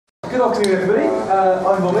Good afternoon, everybody.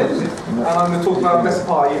 I'm Robin, and I'm going to talk about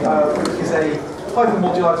Recipy, which is a Python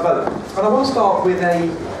module I developed. And I want to start with a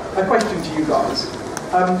question to you guys.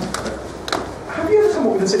 Have you ever come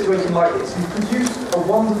up with a situation like this? You've produced a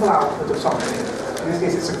wonderful output of something. In this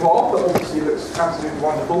case, it's a graph, but obviously it looks absolutely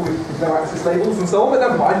wonderful with no access labels and so on, but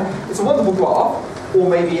never mind. It's a wonderful graph, or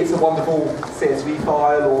maybe it's a wonderful CSV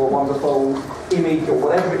file, or a wonderful image, or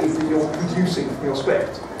whatever it is that you're producing from your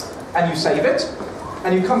script. And you save it,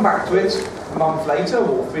 and you come back to it a month later,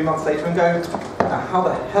 or 3 months later, and go, now how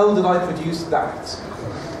the hell did I produce that?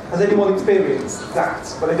 Has anyone experienced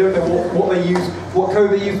that? But they don't know what they use, what code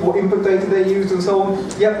they use, what input data they used, and so on.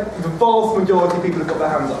 Yep, the vast majority of people have got their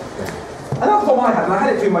hands up. And that's what I had, and I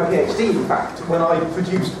had it through my PhD, in fact, when I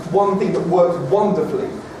produced one thing that worked wonderfully,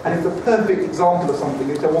 and it's a perfect example of something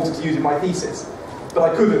which I wanted to use in my thesis. But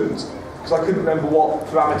I couldn't, because I couldn't remember what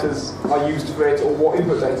parameters I used for it, or what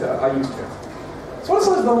input data I used for it. So I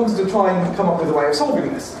decided I wanted to try and come up with a way of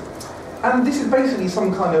solving this. And this is basically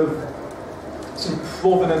some kind of sort of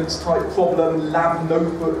provenance type problem, lab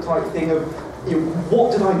notebook type thing of,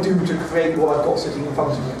 what did I do to create what I've got sitting in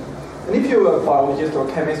front of me? And if you're a biologist or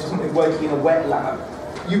a chemist or something working in a wet lab,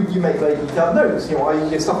 you make very detailed notes.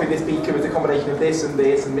 Stuff in this beaker is a combination of this and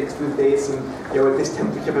mixed with this, and at this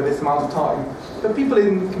temperature for this amount of time. But people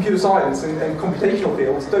in computer science and computational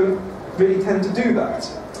fields don't really tend to do that.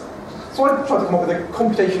 So I tried to come up with a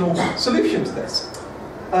computational solution to this.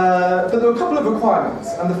 But there were a couple of requirements,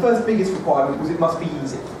 and the first biggest requirement was it must be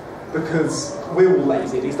easy, because we're all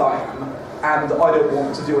lazy, at least I am, and I don't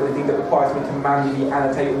want to do anything that requires me to manually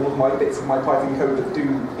annotate all of my bits of my Python code that do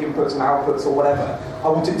inputs and outputs or whatever. I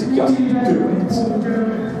want it to just do it.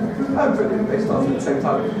 And brilliant, they started at the same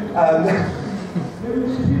time.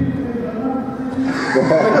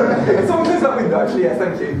 Someone close that window, actually, yes,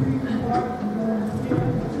 thank you.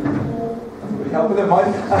 Help, but never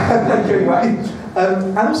mind. Thank you anyway.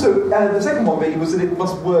 And also, the second one really was that it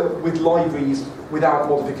must work with libraries without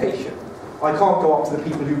modification. I can't go up to the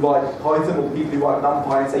people who write Python or the people who write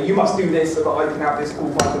NumPy and say, you must do this so that I can have this cool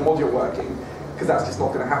Python module working, because that's just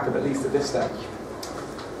not going to happen, at least at this stage.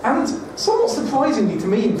 And somewhat surprisingly to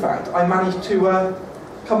me, in fact, I managed to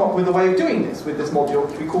come up with a way of doing this with this module,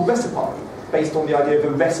 which we call Recipy, based on the idea of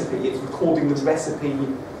a recipe. It's recording the recipe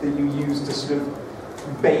that you use to sort of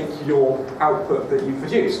bake your output that you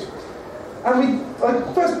produced. And I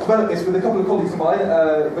first developed this with a couple of colleagues of mine,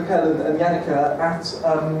 Raquel and Yannicka, at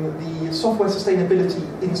the Software Sustainability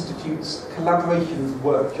Institute's collaborations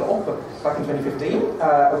workshop back in 2015,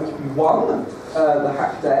 which we won the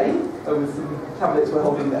hack day with some tablets we're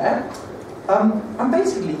holding there. And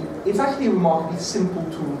basically, it's actually a remarkably simple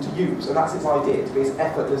tool to use, and that's its idea, to be as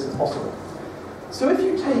effortless as possible. So if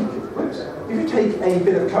you take a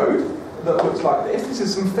bit of code that looks like this. This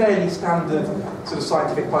is some fairly standard sort of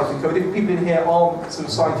scientific Python code. If people in here aren't sort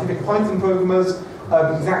of scientific Python programmers,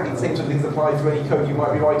 exactly the same sort of things apply to any code you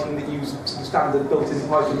might be writing that use sort of standard built-in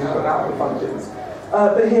Python input and output functions.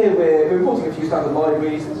 But here we're importing a few standard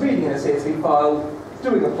libraries, reading in a CSV file,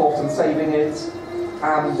 doing a plot and saving it,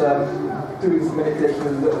 and doing some manipulation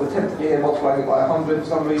of the temperature here, multiplying it by 100 for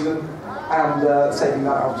some reason, and saving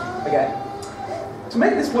that out again. To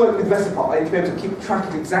make this work with Recipy, and to be able to keep track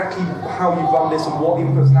of exactly how you run this and what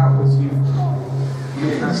inputs and outputs you've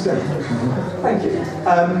used. Thank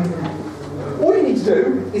you. All you need to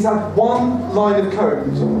do is add one line of code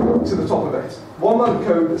to the top of it. One line of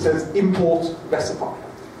code that says import Recipy.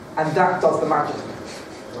 And that does the magic.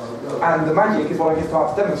 And the magic is what I get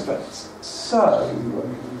to demonstrate. So,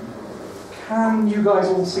 can you guys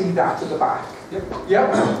all see that at the back?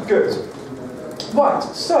 Yep? Good. Right,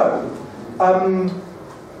 so,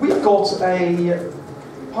 we've got a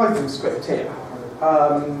Python script here.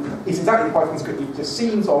 It's exactly the Python script you've just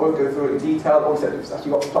seen, so I won't go through it in detail. Obviously, it's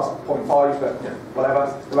actually got plus 0.5, but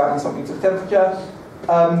whatever. We're adding something to the temperature.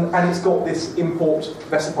 And it's got this import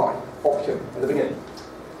Recipy option at the beginning.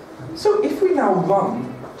 So if we now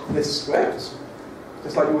run this script,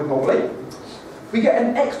 just like you would normally, we get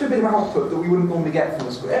an extra bit of output that we wouldn't normally get from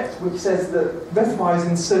the script, which says that Recipy has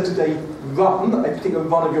inserted a run, a particular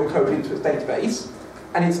run of your code into its database,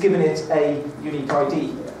 and it's given it a unique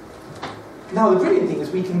ID. Now the brilliant thing is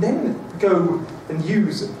we can then go and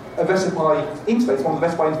use a Recipy interface, one of the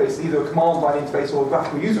Recipy interfaces, either a command line interface or a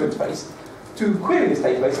graphical user interface, to query this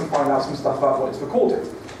database and find out some stuff about what it's recorded.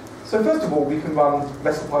 So first of all, we can run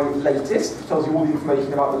Recipy latest, which tells you all the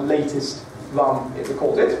information about the latest run it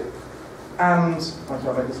recorded. And I'll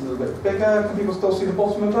try to make this a little bit bigger. Can people still see the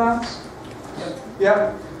bottom of that?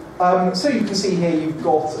 Yeah. So you can see here you've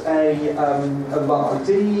got a run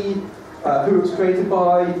ID, who it was created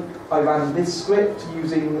by, I ran this script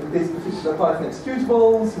using this particular Python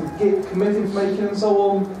executable, some Git commit information and so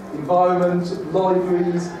on, environment,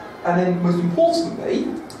 libraries, and then most importantly,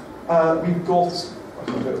 we've got, I'm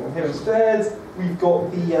going to go on here instead, we've got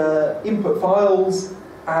the input files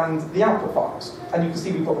and the output files. And you can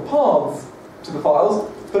see we've got the paths to the files,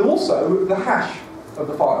 but also the hash of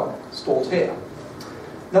the file stored here.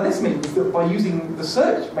 Now this means that by using the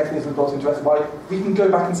search mechanism built into Recipy, we can go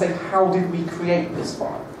back and say, how did we create this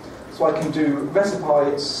file? So I can do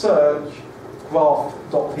Recipy search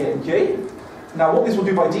graph.png. Now what this will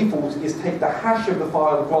do by default is take the hash of the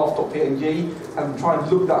file graph.png and try and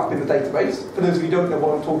look that up in the database. For those of you who don't know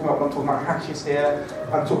what I'm talking about when I'm talking about hashes here,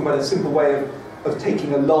 I'm talking about a simple way of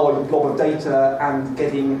taking a large blob of data and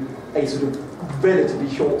getting a sort of relatively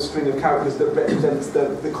short string of characters that represents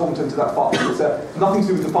the content of that file. It's nothing to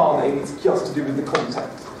do with the file name, it's just to do with the content.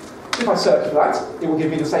 If I search for that, it will give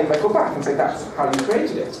me the same record back and say that's how you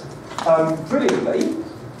created it. Brilliantly,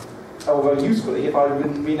 although usefully, if I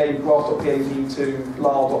rename graph.png to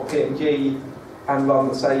lar.png and run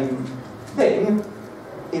the same thing,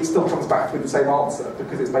 it still comes back with the same answer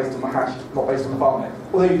because it's based on the hash, not based on the file name.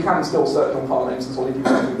 Although you can still search on file names and so on if you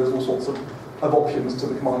want to, there's all sorts of options to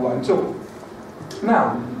the command line tool.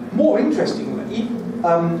 Now, more interestingly, I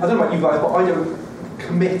don't know about you guys, but I don't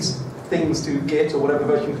commit things to Git or whatever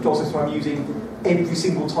version control system I'm using every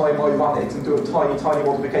single time I run it and do a tiny, tiny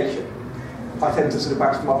modification. I tend to sort of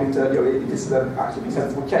batch them up into, this is an actually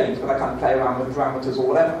sensible change, but I kind of play around with parameters or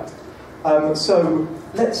whatever. So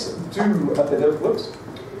let's do a bit of,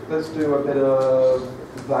 let's do a bit of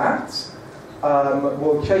that.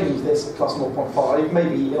 We'll change this to plus 0.5.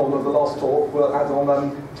 Maybe in honor of the last talk, we'll add on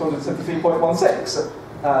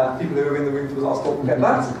 273.16. People who were in the room for the last talk will get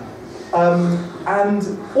that.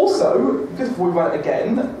 And also, just before we run it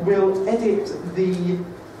again, we'll edit the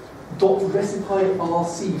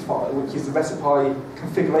 .recipy.rc file, which is the Recipy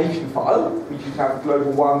configuration file, which you can have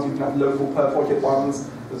global ones, you can have local per project ones.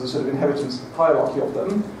 There's a sort of inheritance hierarchy of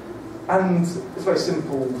them. And it's a very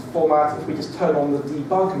simple format. If we just turn on the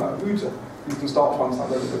debug mode, you can start to understand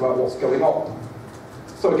a little bit about what's going on.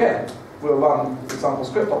 So again, we'll run example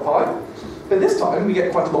script.py, but this time we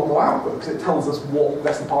get quite a lot more output because it tells us what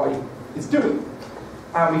Recipy is doing.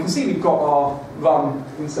 And we can see we've got our run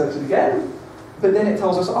inserted again, but then it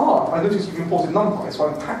tells us, I notice you've imported NumPy, so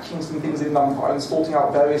I'm patching some things in NumPy and sorting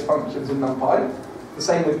out various functions in NumPy. The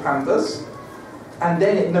same with pandas. And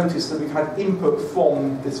then it noticed that we've had input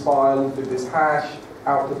from this file with this hash,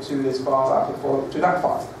 output to this file, output to that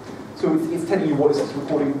file. So it's telling you what it's actually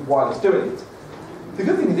recording while it's doing it. The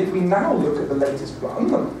good thing is if we now look at the latest run,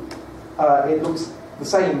 it looks the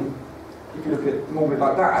same if you look at it normally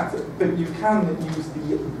like that, but you can use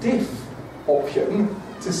the diff option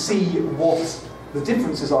to see what the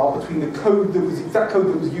differences are between the code that was exact code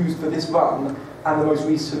that was used for this run and the most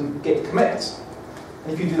recent git commit.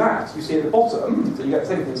 And if you do that, you see at the bottom, so you get the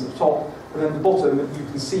same things at the top, and then at the bottom you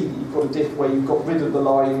can see that you've got a diff where you've got rid of the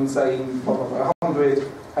line saying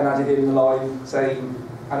 100 and added in the line saying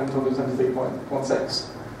adding 273.16.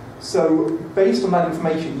 So based on that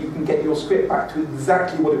information, you can get your script back to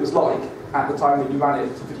exactly what it was like at the time that you ran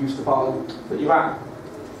it to produce the file that you ran.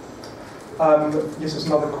 This is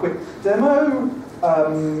another quick demo.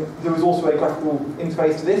 There is also a graphical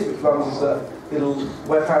interface to this, which runs as a little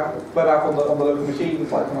web app on the local machine,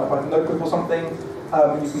 like on a notebook or something.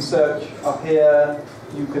 You can search up here.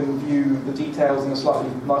 You can view the details in a slightly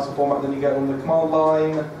nicer format than you get on the command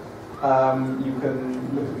line. You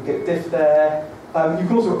can look at the git diff there. You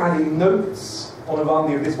can also add in notes on a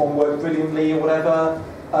run. This one worked brilliantly or whatever.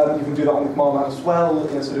 You can do that on the command line as well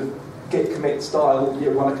in a sort of git commit style.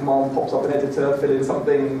 You run a command, pops up an editor, fill in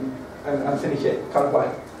something, and finish it kind of way.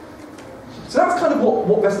 So that's kind of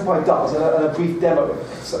what Recipy does, and a brief demo of it.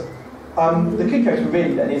 So, the key question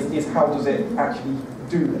really then is how does it actually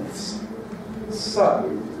do this? So,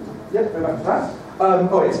 yeah, go back to that.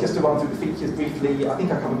 It's just to run through the features briefly. I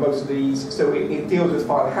think I covered most of these. So it deals with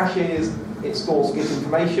file hashes, it stores Git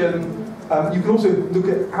information. You can also look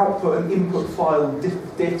at output and input file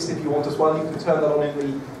diffs if you want as well. You can turn that on in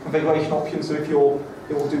the configuration option. So if you're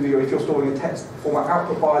storing a text format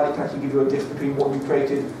output file, it can actually give you a diff between what you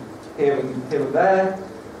created here and there.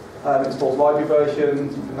 It stores library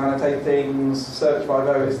versions. You can annotate things, search by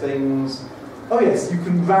various things. Oh yes, you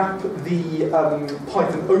can wrap the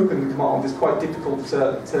Python open command. It's quite difficult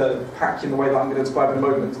to patch in the way that I'm going to describe in a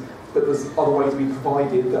moment. But there's other ways we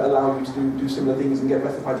provided that allow you to do similar things and get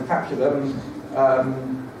Recipy to capture them.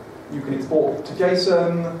 You can export to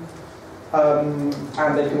JSON, and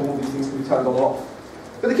then all these things can be turned on or off.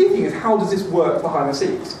 But the key thing is, how does this work behind the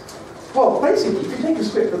scenes? Well, basically, if you take a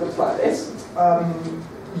script that looks like this,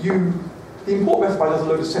 the import recipy does a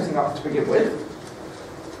load of setting up to begin with,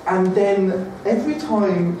 and then every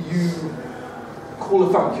time you call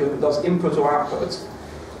a function that does input or output,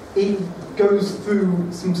 it goes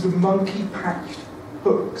through some sort of monkey-patched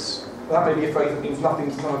hooks. Well, that may be a phrase that means nothing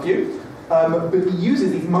to some of you, but it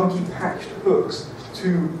uses these monkey-patched hooks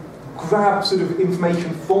to grab sort of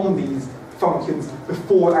information from these functions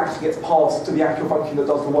before it actually gets passed to the actual function that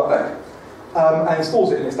does the work, and it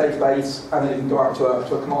stores it in its database, and then it can go out to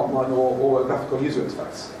a command line or a graphical user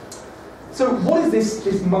interface. So what is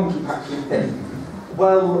this monkey patching thing?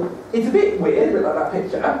 Well, it's a bit weird, a bit like that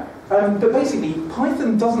picture, but basically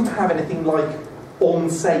Python doesn't have anything like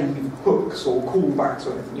on-save hooks or callbacks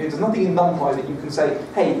or anything. There's nothing in NumPy that you can say,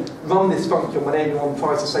 hey, run this function when anyone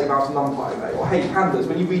tries to save out a NumPy array, or hey, pandas,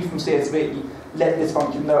 when you read from CSV, let this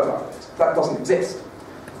function know about it. That doesn't exist.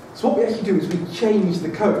 So what we actually do is we change the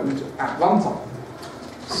code at runtime.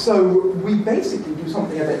 So we basically do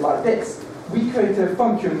something a bit like this. We create a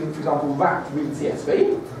function, for example, wrap read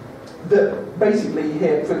CSV, that basically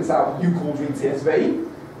here prints out you called read CSV,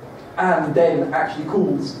 and then actually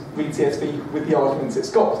calls read CSV with the arguments it's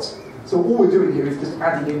got. So all we're doing here is just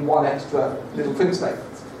adding in one extra little print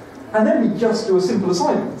statement. And then we just do a simple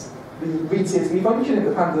assignment. The read CSV function in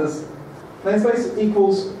the pandas namespace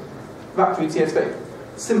equals wrap read CSV.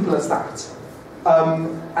 Simple as that.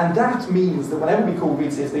 And that means that whenever we call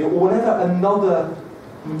read CSV, or whenever another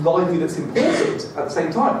library that's important at the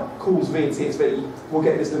same time calls read CSV, we'll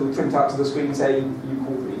get this little printout to the screen saying you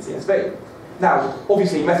called read CSV. Now,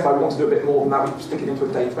 obviously in Recipy we want to do a bit more than that, we stick it into a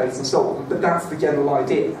database and so on, but that's the general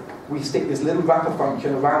idea. We stick this little wrapper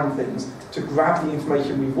function around things to grab the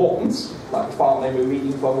information we want, like the file name we're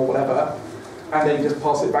reading from or whatever, and then just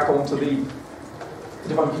pass it back on to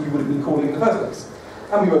the function you would have been calling in the first place.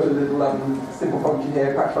 And we wrote a little simple function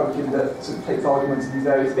here, a patch function that sort of takes arguments in these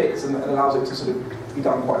various bits and allows it to sort of be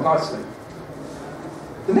done quite nicely.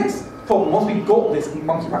 The next problem, once we've got this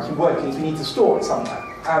monkey patching working, is we need to store it somewhere.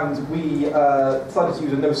 And we decided to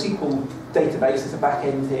use a NoSQL database as a back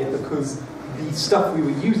end here because the stuff we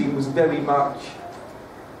were using was very much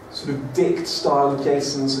sort of dict style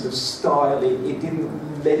JSON sort of style. It didn't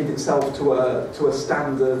lend itself to a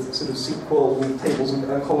standard sort of SQL tables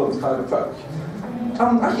and columns kind of approach.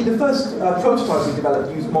 Actually, the first prototype we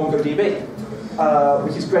developed used MongoDB,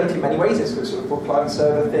 which is great in many ways. It's a sort of client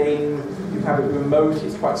server thing. You can have it remote.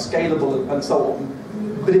 It's quite scalable and so on.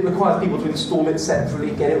 But it requires people to install it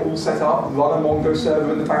separately, get it all set up, run a Mongo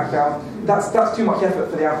server in the background. That's too much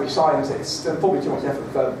effort for the average scientist, and probably too much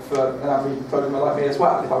effort for an average programmer like me as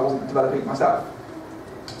well, if I wasn't developing it myself.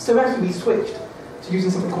 So actually we switched to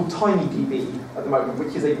using something called TinyDB at the moment,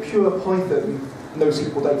 which is a pure Python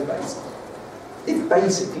NoSQL database. It's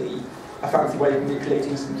basically a fancy way of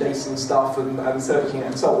manipulating some JSON stuff and searching it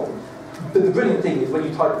and so on. But the brilliant thing is when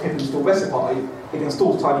you type pip install Recipy, it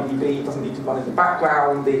installs TinyDB, it doesn't need to run in the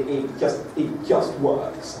background, it just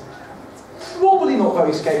works. Probably not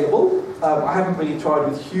very scalable. I haven't really tried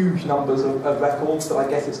with huge numbers of records, but I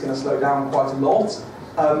guess it's going to slow down quite a lot.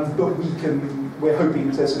 But we're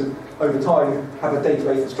hoping to sort of, over time, have a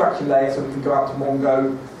database abstraction layer so we can go out to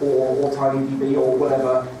Mongo or TinyDB or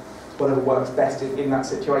whatever works best in that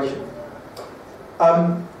situation.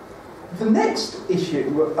 The next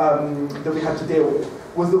issue that we had to deal with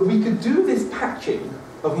was that we could do this patching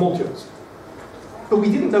of modules, but we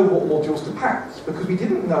didn't know what modules to patch because we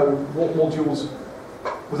didn't know what modules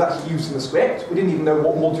was actually used in the script. We didn't even know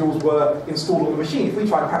what modules were installed on the machine. If we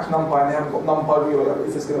try and patch NumPy and they haven't got NumPy, we were like,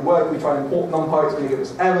 is this going to work? We try and import NumPy, it's going to give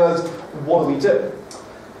us errors. What do we do?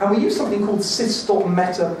 And we use something called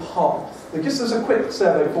sys.metapath. Just as a quick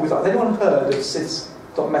survey before we start, has anyone heard of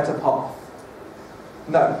sys.metapath?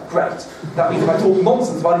 No, great. That means if I talk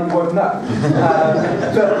nonsense about it, you won't know.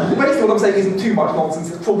 But basically what I'm saying isn't too much nonsense,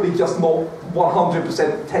 it's probably just not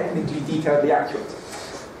 100% technically detailedly accurate.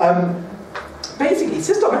 Basically,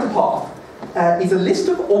 sys.metapath is a list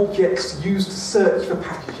of objects used to search for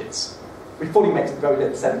packages, which probably makes very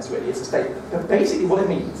little sense really, it's a statement. But basically what it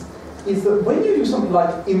means is that when you do something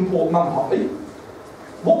like import NumPy,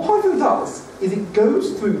 what Python does is it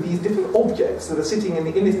goes through these different objects that are sitting in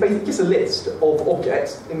this basically just a list of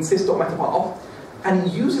objects in sys.metapath, and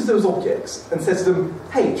it uses those objects and says to them,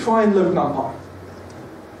 hey, try and load NumPy.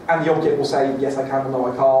 And the object will say, yes I can, or no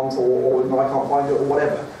I can't, or no I can't find it, or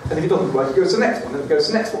whatever. And if it doesn't work, it goes to the next one, and it goes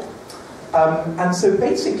to the next one. And so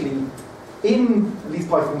basically, in at least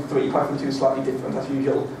Python 3, Python 2 is slightly different as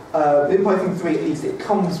usual, in Python 3 at least it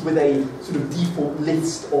comes with a sort of default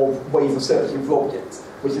list of ways of searching for objects,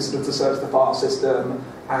 which is sort of to search the file system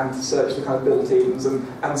and to search the kind of built-ins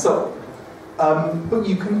and so on. But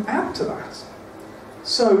you can add to that.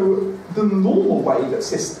 So the normal way that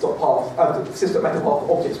sys.metapath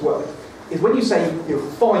objects work is when you say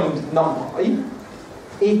find numpy,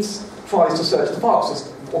 it tries to search the file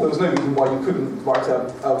system. Or there was no reason why you couldn't write an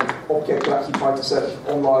object that actually tried to search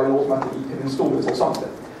online and automatically you can install it or something.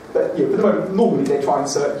 But for the moment, normally they try and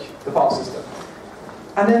search the file system.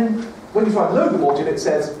 And then when you try and load the module, it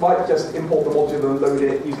says, right, just import the module and load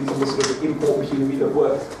it using some of the sort of import machinery that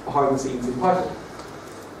works behind the scenes in Python.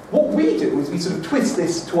 What we do is we sort of twist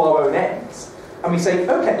this to our own ends. And we say,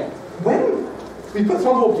 okay, when we put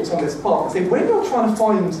some other objects on this path and say, when you're trying to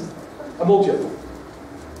find a module,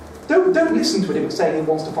 don't listen to it if it's saying it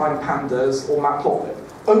wants to find pandas or matplotlib.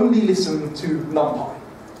 Only listen to NumPy.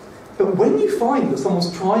 But when you find that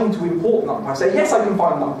someone's trying to import NumPy, say, yes, I can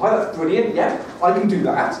find NumPy, that's brilliant, yeah, I can do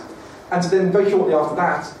that. And so then very shortly after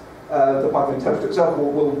that, the Python interpreter itself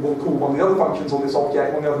will call one of the other functions on this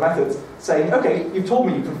object, one of the other methods, saying, okay, you've told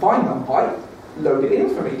me you can find NumPy, load it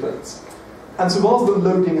in for me, please. And so rather than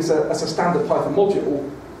loading as a standard Python module,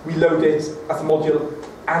 we load it as a module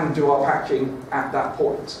and do our patching at that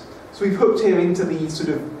point. So we've hooked here into the sort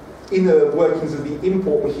of inner workings of the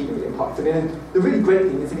import machinery in Python. And the really great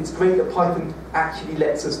thing is that it's great that Python actually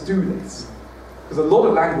lets us do this. Because a lot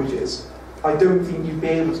of languages, I don't think you'd be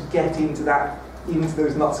able to get into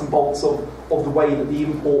those nuts and bolts of the way that the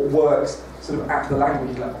import works sort of at the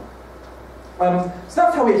language level. So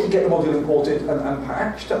that's how we actually get the module imported and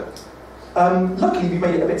patched. Luckily, we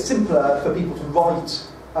made it a bit simpler for people to write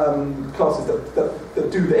classes that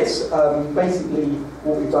do this. Basically,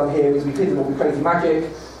 what we've done here is we've hidden all the crazy magic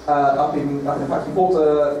up in the patch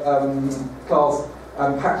importer class.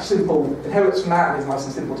 Patch simple inherits from that and is nice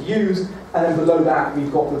and simple to use. And then below that, we've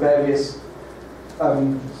got the various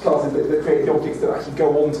classes that create the objects that actually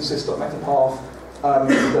go on to sys.metapath,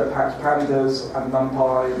 that patch pandas and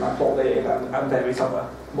NumPy and matplotlib and various other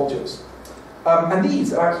modules. And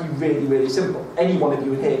these are actually really, really simple. Any one of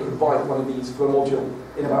you in here could write one of these for a module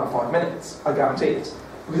in about 5 minutes, I guarantee it.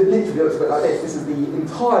 Because it literally looks a bit like this. This is the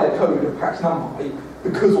entire code of patch NumPy,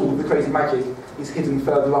 because all of the crazy magic is hidden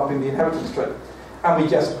further up in the inheritance tree. And we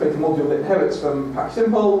just create a module that inherits from patch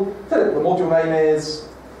simple, tell it what the module name is,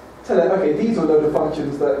 tell it, okay, these are a load of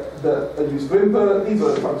functions that are used for input, these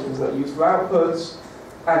are the functions that are used for outputs,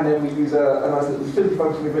 and then we use a nice little utility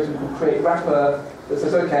function we've written called create wrapper that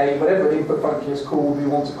says, okay, whatever an input function is called, we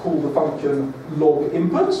want to call the function log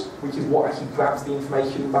input, which is what actually grabs the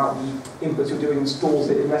information about the inputs you're doing and stores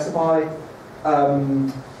it in Recipy.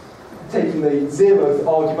 Taking the 0th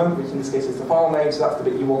argument, which in this case is the file name, so that's the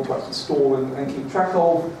bit you want to actually store and keep track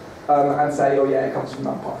of, and say, oh yeah, it comes from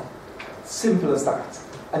NumPy. Simple as that.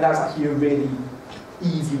 And that's actually a really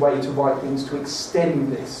easy way to write things to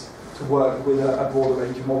extend this to work with a broader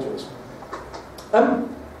range of modules.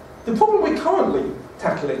 The problem we're currently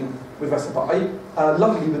tackling with Recipy,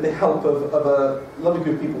 luckily with the help of a lovely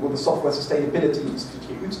group of people with the Software Sustainability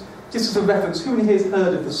Institute, just as a reference, who in here has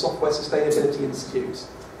heard of the Software Sustainability Institute?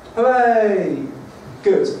 Hooray!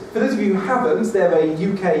 Good. For those of you who haven't, they're a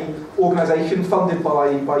UK organisation funded by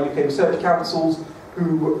UK research councils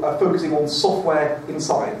who are focusing on software in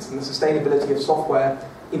science and the sustainability of software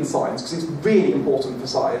in science, because it's really important for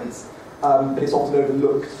science, but it's often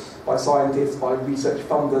overlooked by scientists, by research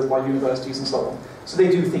funders, by universities and so on. So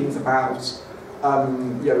they do things about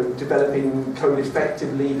developing code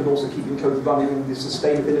effectively, but also keeping code running, the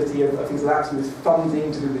sustainability of things like that, to do with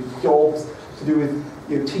funding, to do with jobs, to do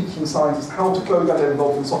with teaching scientists how to code, they're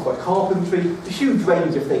involved in software carpentry, a huge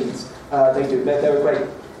range of things they do. They're a great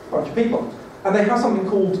bunch of people. And they have something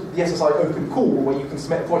called the SSI Open Call, where you can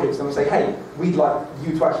submit projects and say, hey, we'd like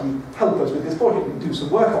you to actually help us with this project and do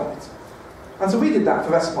some work on it. And so we did that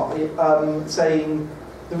for Recipy, saying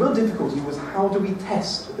the real difficulty was how do we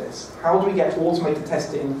test this? How do we get automated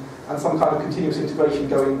testing and some kind of continuous integration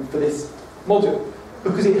going for this module?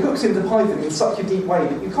 Because it hooks into Python in such a deep way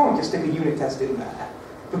that you can't just stick a unit test in there,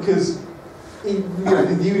 because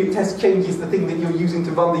the unit test changes the thing that you're using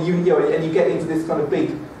to run the unit, and you get into this kind of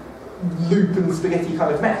big loop and spaghetti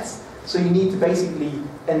kind of mess. So you need to basically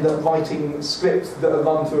end up writing scripts that are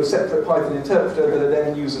run through a separate Python interpreter that are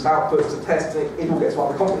then used as outputs to test, and it all gets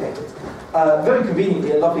rather complicated. Very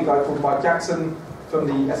conveniently, a lovely guy called Mike Jackson from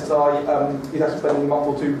the SSI is actually spending a month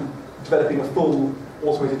or two developing a full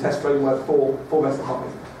automated test framework for Recipy,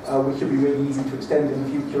 which should be really easy to extend in the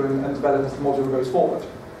future and develop as the module goes forward.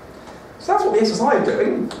 So that's what the SSI are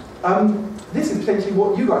doing. This is potentially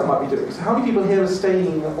what you guys might be doing. So how many people here are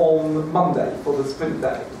staying on Monday for the sprint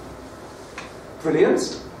day?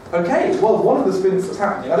 Brilliant. Okay, well, one of the sprints that's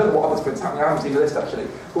happening, I don't know what other sprints are happening, I haven't seen the list actually,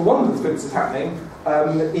 but one of the sprints that's happening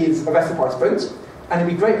is a Recipy sprint, and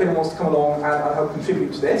it'd be great if anyone wants to come along and help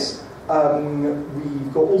contribute to this.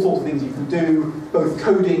 We've got all sorts of things you can do, both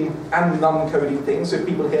coding and non-coding things. So if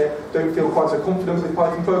people here don't feel quite so confident with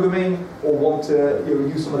Python programming or want to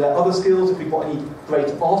use some of their other skills, if we've got any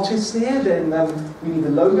great artists here, then we need a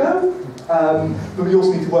logo. But we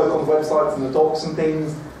also need to work on the websites and the docs and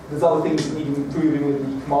things. There's other things that need improving with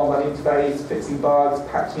the command line interface, fixing bugs,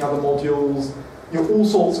 patching other modules, all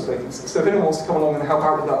sorts of things. So if anyone wants to come along and help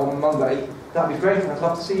out with that on Monday, that'd be great, and I'd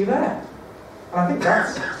love to see you there. And I think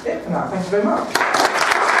that's it for now. Thank you very much.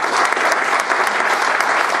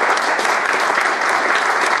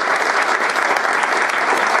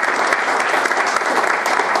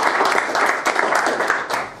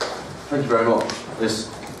 Thank you very much.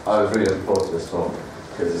 I was really looking forward to this talk,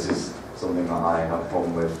 because this is something that I have a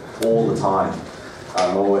problem with all the time.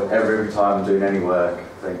 Every time I'm doing any work,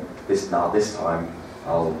 I think this time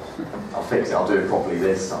I'll fix it. I'll do it properly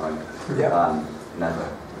this time. Yep. And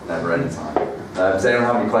never any time. Does anyone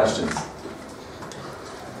have any questions?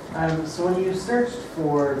 So when you searched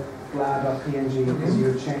for blah.png because you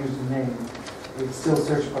had changed the name, it still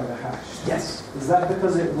searched by the hash. Yes. Is that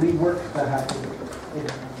because it reworked the hash?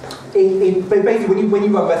 Basically, when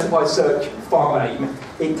you run Recipy search file name,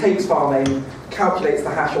 it takes file name, calculates the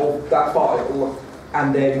hash of that file,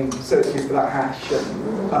 and then searches for that hash.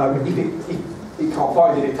 And if it can't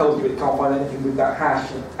find it, it tells you it can't find anything with that hash,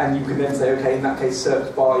 and you can then say, okay, in that case,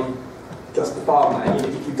 search by just the file name.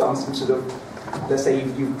 If you've done some sort of, let's say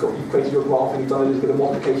you've created your graph and you've done a little bit of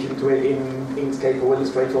modification to it in Inkscape or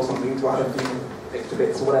Illustrator or something to add a few extra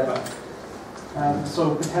bits or whatever.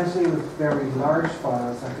 So potentially with very large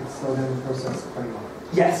files, that could slow down the process quite a lot.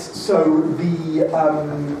 Yes, so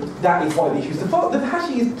that is one of the issues. The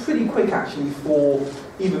hashing is pretty quick actually for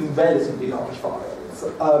even relatively large files.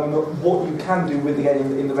 What you can do with,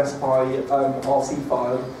 again, in the Recipy RC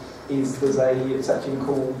file is there's a section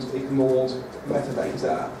called ignored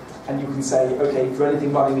metadata, and you can say, okay, for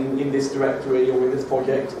anything running in this directory or in this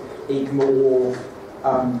project, ignore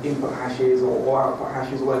input hashes or output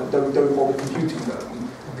hashes or whatever. Don't bother computing them,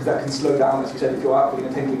 because that can slow down, as you said, if you're outputting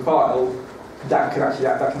a 10 gig file, that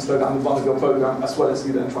can slow down the run of your program as well as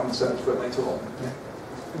you then trying to search for it later on. Yeah.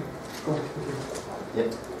 Cool.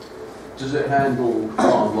 Yep. Does it handle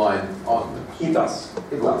command line arguments? It does.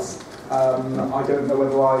 It does. I don't know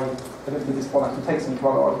whether I don't think this one actually takes any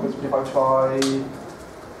command arguments, but if I try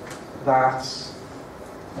that,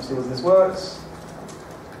 let's see whether this works.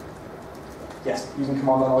 Yes, using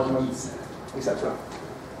command line arguments, etc.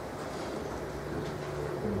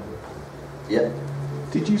 Yep.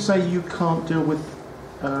 Did you say you can't deal with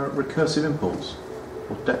recursive imports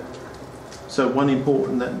or depth? So one import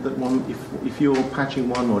and that one, if you're patching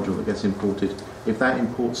one module that gets imported, if that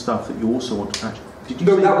imports stuff that you also want to patch, did you?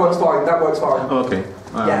 No, say that works fine. That works fine. Oh, okay.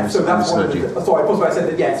 Yeah. So that's one. Sorry, possibly I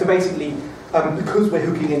said that. Yeah. So basically, because we're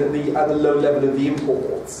hooking in at the low level of the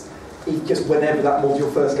imports, it just whenever that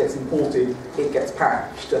module first gets imported, it gets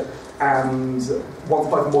patched. And once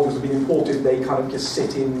Python modules have been imported, they kind of just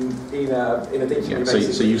sit in a dictionary.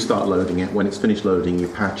 Yeah, so you start loading it. When it's finished loading, you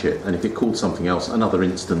patch it, and if it calls something else, another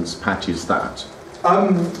instance patches that.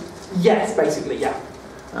 Yes, basically, yeah.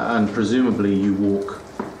 And presumably, you walk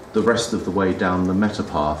the rest of the way down the meta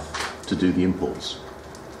path to do the imports.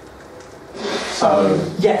 So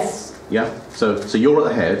yes. Yeah. So you're at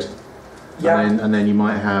the head. Yeah. And then you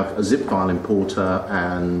might have a zip file importer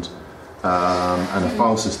and a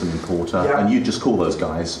file system importer, and you just call those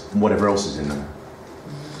guys, and whatever else is in them.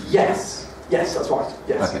 Yes, that's right.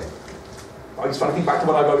 Yes. Okay. I'm just trying to think back to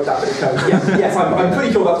when I wrote that bit of code. Yes, I'm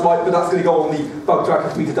pretty sure that's right, but that's going to go on the bug tracker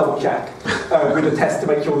for me to double check with a test to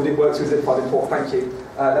make sure that it works with zip file import. Thank you.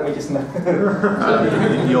 Let me just know.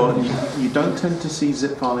 You don't tend to see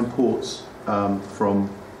zip file imports from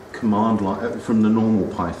command line from the normal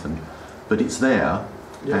Python, but it's there,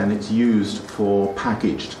 and it's used for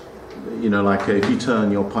packaged. You know, like if you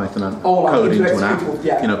turn your Python code into an app,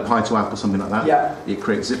 you know, Py2app or something like that, it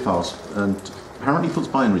creates zip files, and apparently puts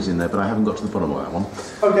binaries in there, but I haven't got to the bottom of that one.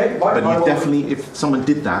 Okay, right. But you definitely, if someone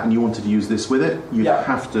did that and you wanted to use this with it, you'd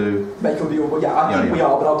have to make sure you. I think we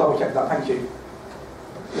are, but I'll double check that. Thank you.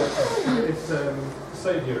 It's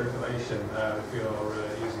save your information if you're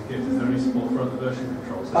using Git. Is there any support for other version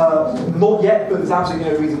controls? Not yet, but there's absolutely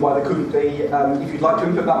no reason why there couldn't be. If you'd like to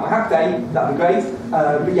input that on a hack day, that'd be great.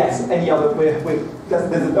 But yes, any other,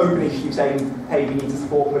 there's an open issue saying, hey, we need to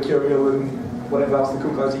support Mercurial and whatever else the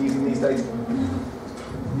cool guys are using these days.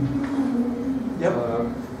 Yep.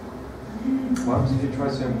 What did you try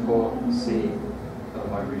to import C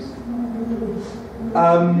libraries?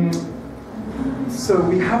 So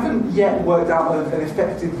we haven't yet worked out an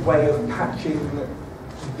effective way of patching the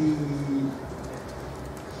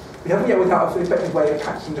We haven't yet worked out an effective way of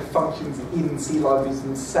catching the functions in C libraries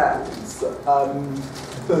themselves.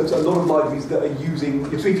 But a lot of libraries that are using,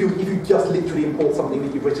 so if you just literally import something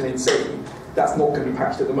that you've written in C, that's not going to be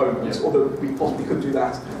patched at the moment, although we possibly could do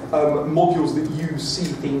that. Modules that use C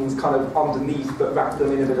things kind of underneath but wrap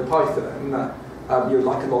them in a bit of Python,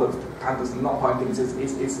 like a lot of pandas and NumPy things is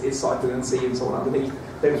Cython and C and so on underneath,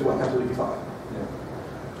 those work absolutely fine.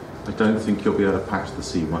 I don't think you'll be able to patch the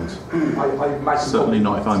C ones. I imagine Certainly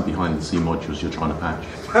not if I'm behind the C modules you're trying to patch.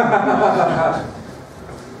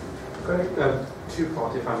 Great.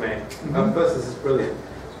 Two-part, if I may. First, this is brilliant.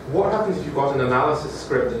 What happens if you've got an analysis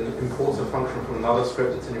script and it imports a function from another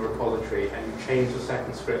script that's in your repository, and you change the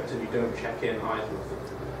second script and you don't check in either of them?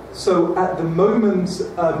 So at the moment,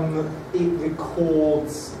 it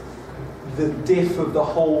records the diff of the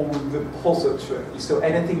whole repository. So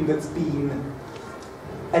anything that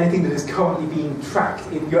is currently being tracked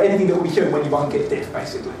anything that will be shown when you run git diff,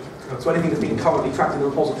 basically. So anything that's being currently tracked in the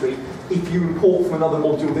repository, if you import from another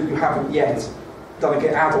module that you haven't yet done a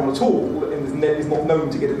git add-on at all, and is not known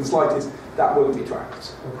to get it in the slightest, that won't be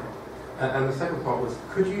tracked. Okay. And the second part was,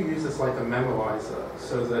 could you use this like a memorizer,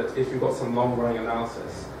 so that if you've got some long-running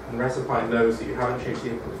analysis, and Recipy knows that you haven't changed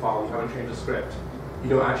the input file, you haven't changed the script, you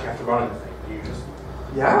don't actually have to run anything, you just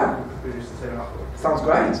produce the same output? Sounds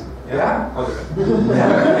great. Yeah. I'll do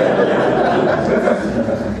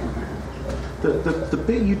it. The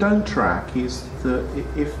bit you don't track is that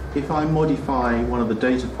if I modify one of the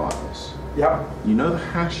data files, you know the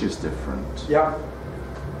hash is different,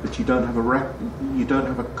 but you don't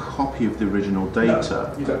have a copy of the original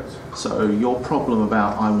data. No, you don't. So your problem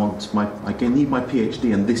about I need my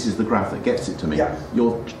PhD and this is the graph that gets it to me.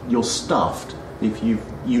 You're stuffed if you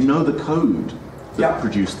know the code that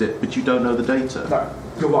produced it, but you don't know the data. No,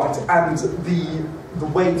 you're right. And the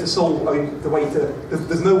way to solve,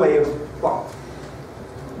 there's no way of, well,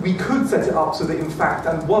 we could set it up so that in fact,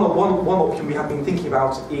 and one option we have been thinking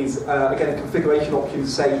about is, again, a configuration option to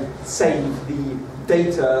say, save the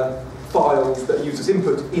data files that use as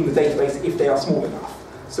input in the database if they are small enough.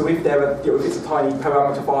 So if if it's a tiny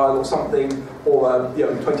parameter file or something, or a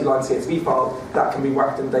 20-line CSV file, that can be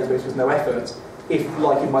whacked in the database with no effort. If,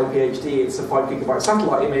 like in my PhD, it's a 5 gigabyte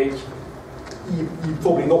satellite image, you're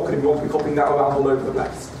probably not going to want to be copying that around all over the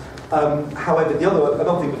place. However,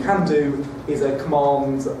 another thing we can do is a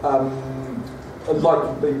command,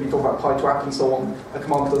 like we talk about PyConUK and so on, a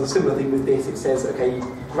command that does a similar thing with this. It says, okay,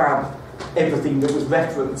 grab everything that was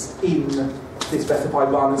referenced in this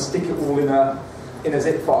specified run and stick it all in a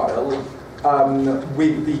zip file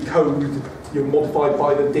with the code modified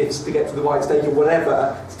by the diffs to get to the right stage or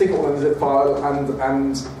whatever, stick it all in a zip file,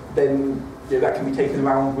 and then that can be taken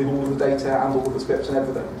around with all of the data and all of the scripts and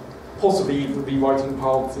everything. Possibly even rewriting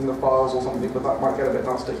paths in the files or something, but that might get a bit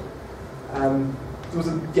nasty.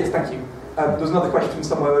 Yes, thank you. There was another question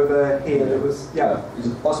somewhere over here. There was, Is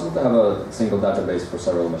it possible to have a single database for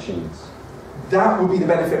several machines? That would be the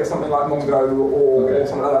benefit of something like Mongo or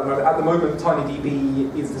something like that. At the moment,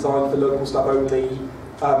 TinyDB is designed for local stuff only.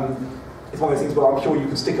 It's one of those things where I'm sure you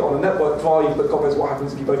could stick it on a network drive, but God knows what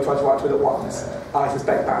happens if you both try to write to it at once. I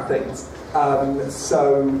suspect bad things. That's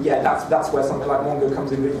where something like Mongo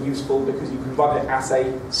comes in really useful, because you can run it as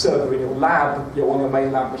a server in your lab, on your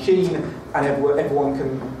main lab machine, and everyone's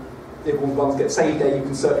runs get saved there. You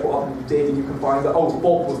can search what other people did, and you can find that, Bob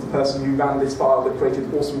was the person who ran this file that created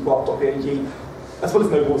awesome graph.png. As well as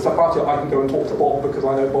know all the stuff about it, I can go and talk to Bob because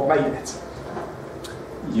I know Bob made it.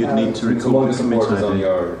 You'd need to record the commit ID. On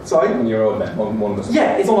your roadmap.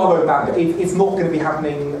 It's on our roadmap. It's not going to be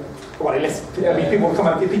happening. Well, unless if people want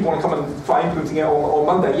to come and try implementing it on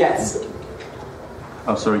Monday, yes.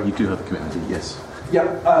 Oh, sorry, you do have the commit ID, yes.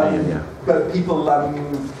 But people,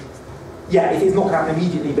 it is not going to happen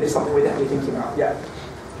immediately, but it's something we're definitely thinking about.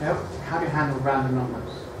 How do you handle random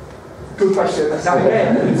numbers? Good question. Now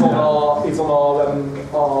again, it's on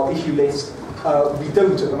our issue list. We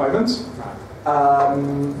don't at the moment,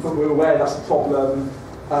 but we're aware that's a problem.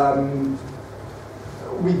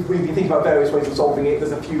 We've been thinking about various ways of solving it.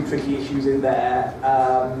 There's a few tricky issues in there.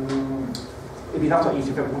 It'd be not so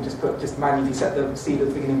easy if everyone just manually set the seed at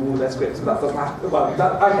the beginning of all of their scripts, but that doesn't happen. Well,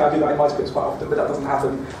 I do that in my scripts quite often, but that doesn't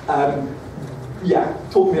happen.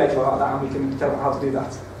 Talk to me later about that, and we can tell them how to do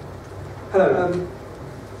that. Hello.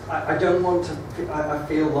 I don't want to. I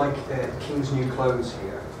feel like King's New Clothes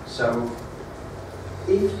here. So,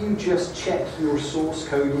 if you just check your source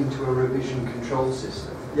code into a revision control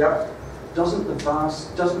system, doesn't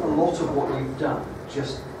a lot of what you've done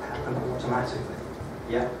just happen automatically?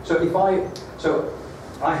 So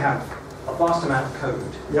I have a vast amount of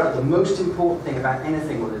code. Yep. The most important thing about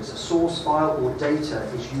anything, whether it's a source file or data,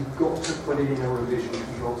 is you've got to put it in a revision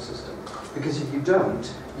control system. Because if you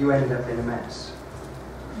don't, you end up in a mess.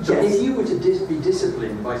 So Yes. if you were to be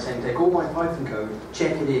disciplined by saying, take all my Python code,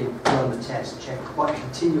 check it in, run the test, check by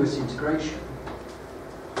continuous integration,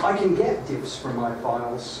 I can get diffs from my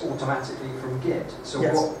files automatically from Git. So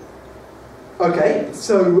Yes. what? Okay,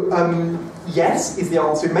 so yes is the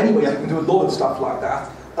answer. In many ways, you can do a lot of stuff like that.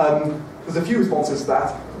 There's a few responses to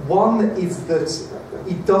that. One is that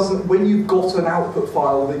it doesn't, when you've got an output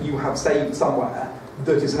file that you have saved somewhere,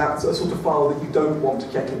 that is a sort of file that you don't want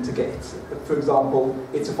to check into Git. For example,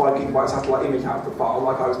 it's a 5 GB satellite image output file,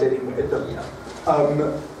 like I was dealing with.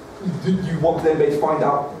 You want then to find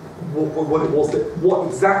out what it was that, what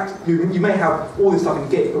exact, you may have all this stuff in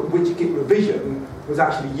Git, but which Git revision was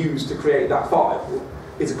actually used to create that file.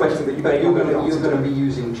 It's a question that you may You're going to be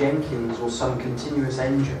using Jenkins or some continuous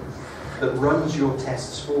engine that runs your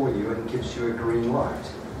tests for you and gives you a green light.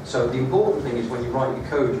 So the important thing is when you write your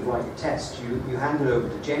code, you write your test, you hand it over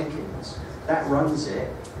to Jenkins, that runs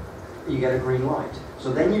it, you get a green light.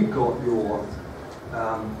 So then you've got your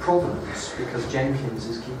provenance, because Jenkins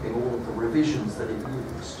is keeping all of the revisions that it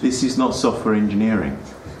used. This is not software engineering.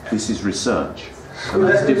 This is research. And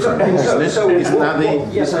that's different, isn't it? Isn't that the...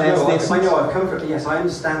 Yes, I know, I've come from, yes, I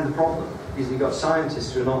understand the problem. Is you've got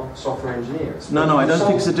scientists who are not software engineers. No, I don't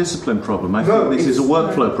think it's a discipline problem. I think this is a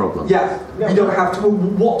workflow problem. Yeah, you don't have to. Well,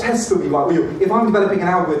 what tests do we write? If I'm developing an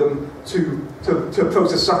algorithm to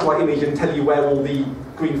process a satellite image and tell you where all the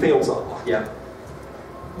green fields are, yeah,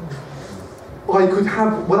 I could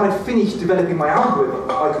have, when I finish developing my algorithm,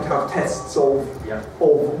 I could have tests of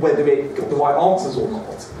whether it got the right answers or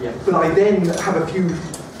not. Yeah. But I then have a few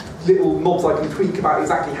little knobs I can tweak about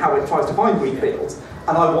exactly how it tries to find green fields.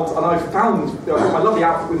 And I've found, I've got my lovely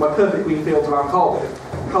output with my perfect green fields around Cardiff.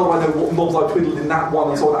 How do I know what knobs I twiddled in that one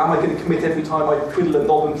and so on? Am I going to commit every time I twiddle a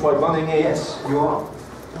knob and try running it? Yes, you are.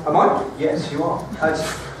 Am I? Yes, you are. That's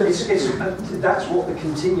what the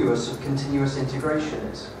continuous of continuous integration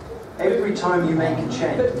is. Every time you make a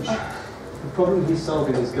change... The problem he's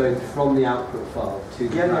solving is going from the output file to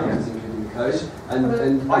the parameters including code,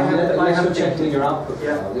 and I have checking your output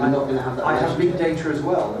file. You're not going to have that. I have big data as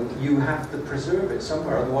well, and you have to preserve it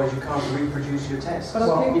somewhere, otherwise you can't reproduce your tests.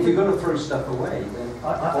 Well, if you're going to throw stuff away, then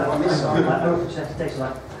I know it's data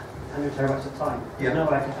like 100 terabytes at a time. Yeah. No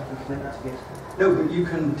way I can commit that to Git. No, but you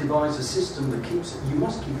can devise a system that keeps it. You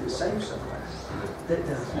must keep it safe somewhere.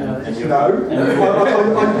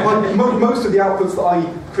 Most of the outputs that I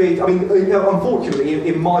create, I mean, unfortunately,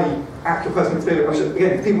 in my actual personal experience, I mean,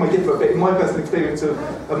 again, people might differ a bit, in my personal experience of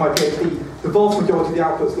my PhD, the vast majority of the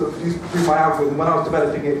outputs that are produced through my algorithm when I was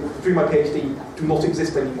developing it through my PhD do not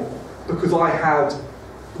exist anymore, because I had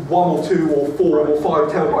 1 or 2 or 4 or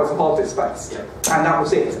 5 terabytes of hard disk space, and that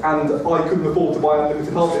was it. And I couldn't afford to buy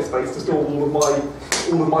unlimited hard disk space to store all of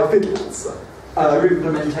my fiddles. Your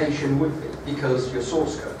implementation would be, because your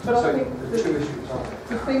source code. But so I think the two issues are.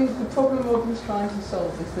 The problem Robin's trying to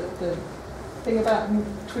solve is that the thing about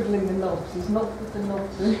twiddling the knobs is not that the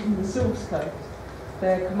knobs are in the source code.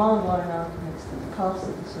 They're command line arguments that pass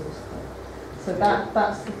at the source code. So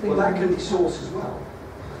that's the thing. Well, that can be source as well.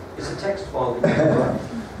 It's a text file that you can run.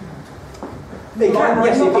 If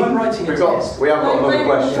I'm writing a test. We have got another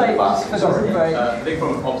question back. Sorry. I think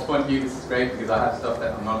from an ops point of view, this is great because I have stuff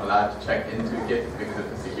that I'm not allowed to check into Git because of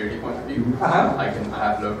the security point of view. I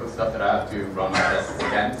have local stuff that I have to run my tests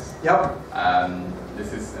against.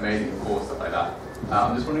 This is amazing, of course, stuff like that.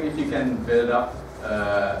 I'm just wondering if you can build up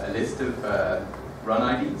a list of run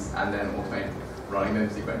IDs and then automate running them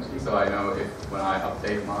sequentially, so I know if when I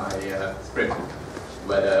update my script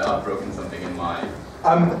whether I've broken something in my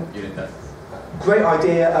unit tests. Great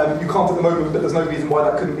idea. You can't at the moment, but there's no reason why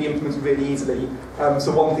that couldn't be implemented really easily.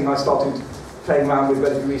 So one thing I started playing around with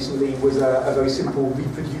relatively recently was a very simple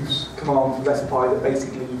reproduce command from Recipy that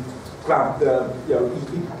basically grabbed the,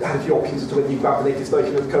 it had a few options as to whether you grab the latest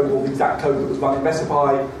version of the code or the exact code that was run in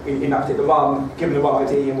Recipy in that particular run, given the run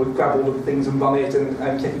ID, and would grab all of the things and run it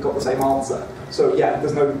and check it got the same answer. So yeah,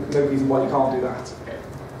 there's no reason why you can't do that. Okay,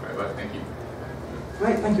 very well, thank you.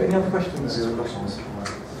 Great, thank you. Any other questions?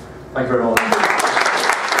 Thank you very much.